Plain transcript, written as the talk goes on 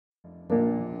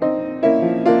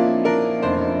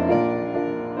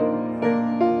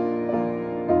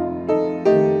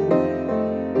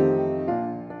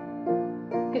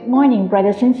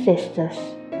brothers and sisters.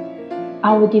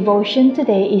 Our devotion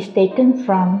today is taken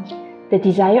from The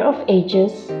Desire of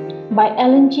Ages by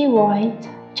Ellen G. White,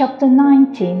 chapter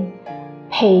 19,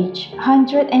 page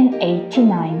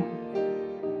 189.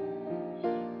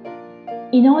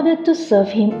 In order to serve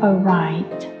Him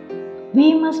aright,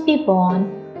 we must be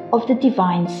born of the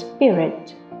Divine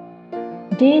Spirit.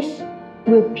 This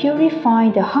will purify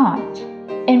the heart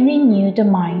and renew the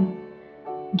mind,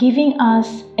 giving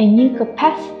us a new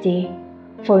capacity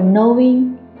for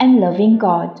knowing and loving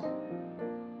God.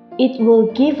 It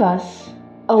will give us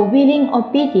a willing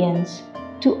obedience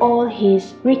to all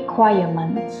His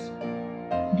requirements.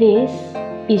 This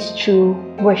is true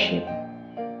worship.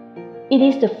 It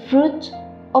is the fruit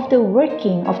of the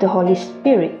working of the Holy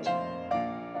Spirit.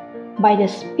 By the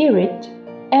Spirit,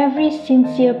 every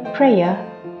sincere prayer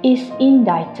is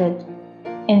indited,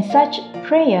 and such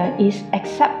prayer is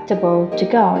acceptable to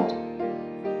God.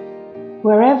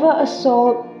 Wherever a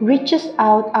soul reaches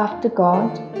out after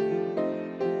God,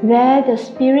 there the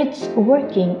Spirit's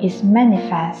working is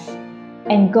manifest,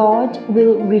 and God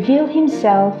will reveal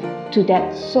Himself to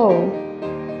that soul.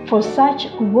 For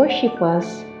such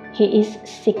worshippers He is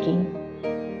seeking.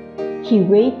 He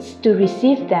waits to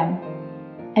receive them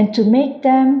and to make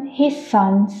them His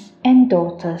sons and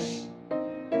daughters.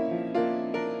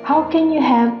 How can you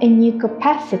have a new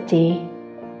capacity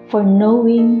for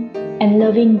knowing and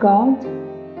loving God?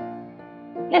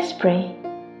 Let's pray.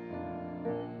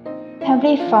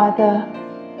 Heavenly Father,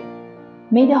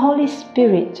 may the Holy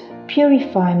Spirit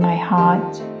purify my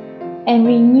heart and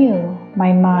renew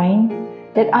my mind,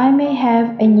 that I may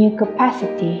have a new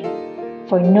capacity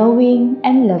for knowing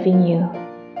and loving You.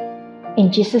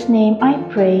 In Jesus' name I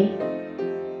pray.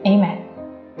 Amen.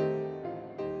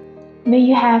 May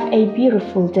you have a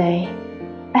beautiful day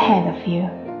ahead of you.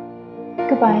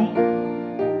 Goodbye.